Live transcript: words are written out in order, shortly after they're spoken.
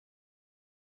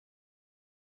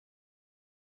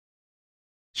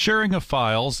Sharing of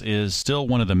files is still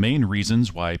one of the main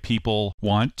reasons why people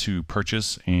want to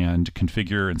purchase and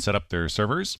configure and set up their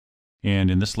servers. And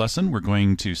in this lesson, we're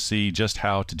going to see just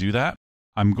how to do that.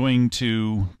 I'm going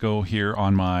to go here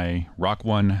on my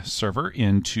Rock1 server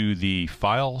into the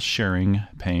file sharing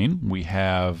pane. We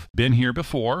have been here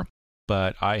before,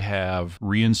 but I have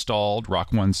reinstalled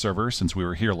Rock1 server since we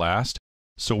were here last.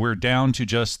 So we're down to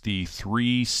just the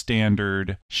 3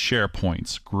 standard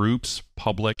SharePoints: groups,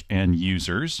 public, and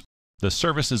users. The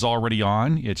service is already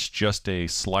on. It's just a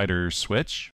slider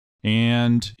switch.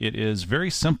 And it is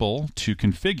very simple to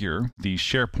configure these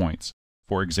SharePoints.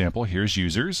 For example, here's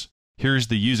users. Here's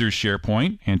the user's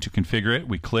SharePoint. And to configure it,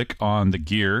 we click on the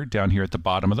gear down here at the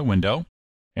bottom of the window.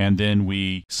 And then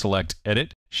we select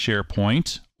Edit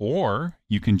SharePoint. Or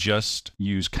you can just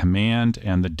use Command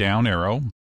and the down arrow,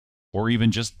 or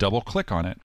even just double-click on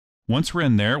it. Once we're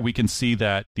in there, we can see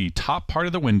that the top part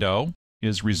of the window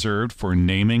is reserved for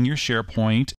naming your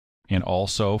SharePoint and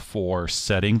also for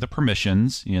setting the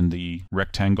permissions in the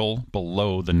rectangle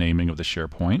below the naming of the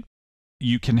SharePoint.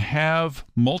 You can have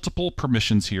multiple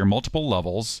permissions here, multiple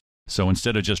levels. So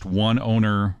instead of just one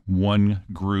owner, one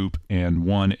group, and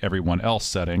one everyone else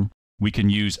setting, we can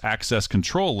use access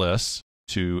control lists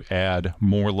to add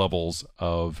more levels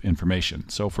of information.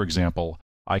 So for example,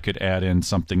 I could add in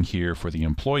something here for the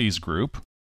employees group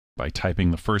by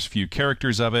typing the first few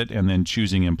characters of it and then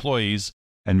choosing employees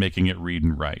and making it read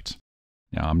and write.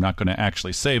 Now, I'm not going to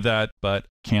actually save that, but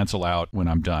cancel out when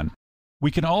I'm done. We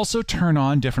can also turn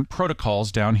on different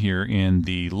protocols down here in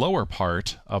the lower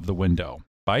part of the window.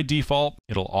 By default,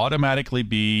 it'll automatically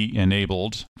be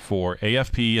enabled for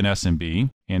AFP and SMB,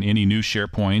 and any new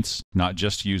SharePoints, not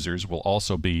just users, will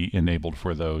also be enabled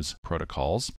for those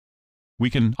protocols. We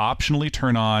can optionally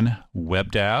turn on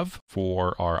WebDAV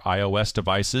for our iOS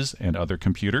devices and other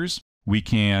computers. We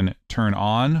can turn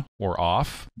on or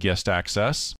off guest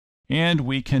access, and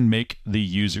we can make the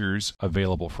users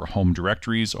available for home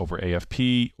directories over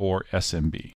AFP or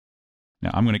SMB. Now,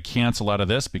 I'm going to cancel out of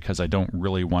this because I don't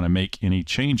really want to make any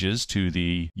changes to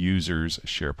the user's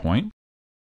SharePoint.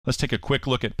 Let's take a quick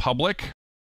look at public.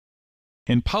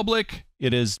 In public,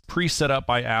 it is pre-set up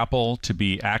by Apple to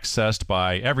be accessed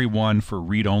by everyone for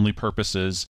read-only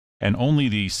purposes, and only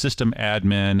the system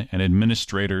admin and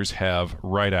administrators have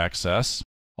write access.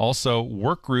 Also,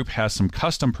 Workgroup has some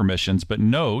custom permissions, but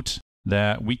note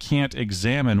that we can't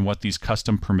examine what these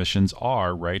custom permissions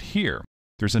are right here.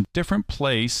 There's a different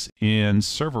place in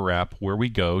Server App where we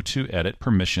go to edit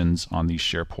permissions on these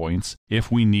SharePoints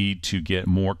if we need to get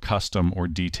more custom or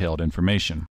detailed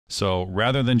information. So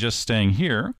rather than just staying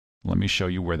here, let me show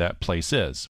you where that place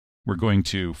is. We're going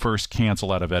to first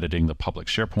cancel out of editing the public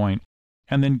SharePoint,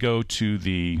 and then go to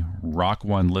the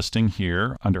Rock1 listing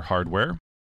here under Hardware,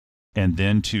 and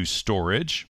then to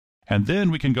Storage. And then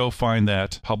we can go find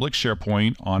that public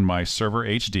SharePoint on my server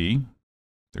HD.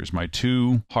 There's my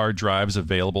 2 hard drives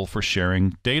available for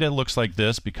sharing. Data looks like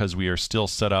this because we are still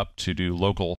set up to do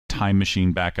local time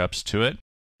machine backups to it.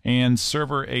 And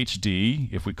server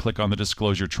HD, if we click on the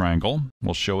disclosure triangle,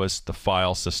 will show us the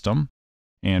file system.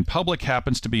 And public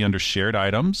happens to be under shared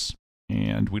items,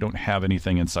 and we don't have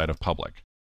anything inside of public.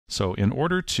 So in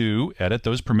order to edit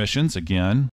those permissions,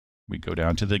 again, we go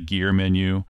down to the gear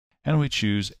menu and we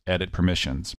choose edit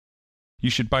permissions.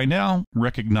 You should by now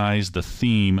recognize the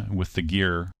theme with the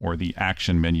gear, or the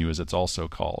action menu as it's also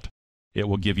called. It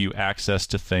will give you access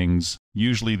to things,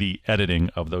 usually the editing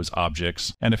of those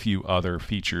objects, and a few other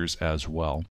features as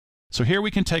well. So here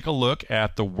we can take a look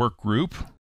at the work group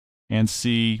and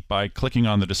see by clicking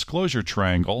on the disclosure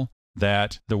triangle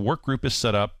that the work group is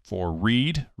set up for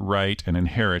read, write, and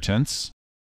inheritance.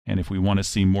 And if we want to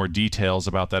see more details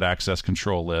about that access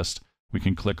control list, we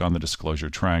can click on the disclosure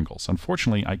triangles.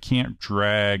 Unfortunately, I can't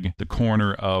drag the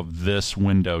corner of this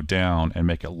window down and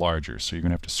make it larger, so you're going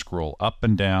to have to scroll up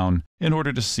and down in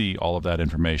order to see all of that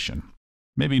information.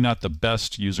 Maybe not the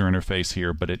best user interface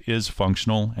here, but it is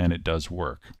functional and it does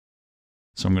work.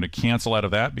 So I'm going to cancel out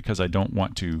of that because I don't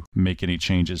want to make any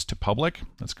changes to public.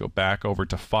 Let's go back over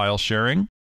to file sharing.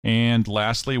 And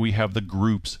lastly, we have the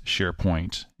groups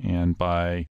SharePoint. And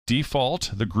by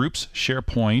default, the groups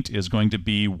SharePoint is going to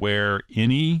be where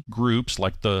any groups,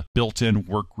 like the built-in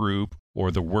work group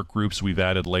or the work groups we've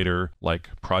added later, like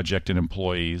project and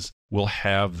employees, will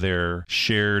have their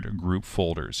shared group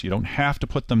folders. You don't have to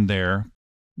put them there.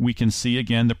 We can see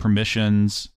again the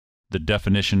permissions, the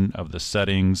definition of the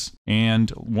settings, and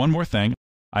one more thing.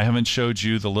 I haven't showed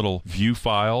you the little view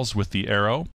files with the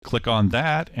arrow. Click on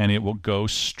that and it will go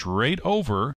straight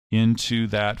over into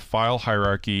that file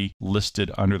hierarchy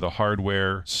listed under the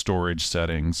hardware storage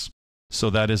settings. So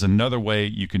that is another way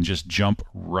you can just jump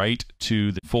right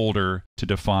to the folder to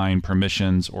define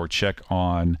permissions or check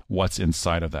on what's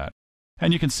inside of that.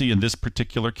 And you can see in this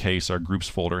particular case, our groups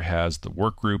folder has the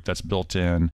work group that's built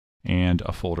in and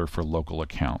a folder for local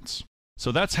accounts.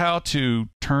 So that's how to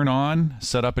turn on,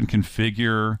 set up, and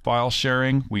configure file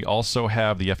sharing. We also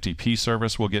have the FTP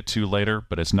service we'll get to later,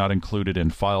 but it's not included in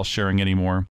file sharing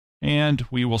anymore. And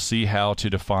we will see how to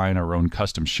define our own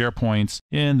custom SharePoints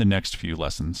in the next few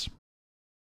lessons.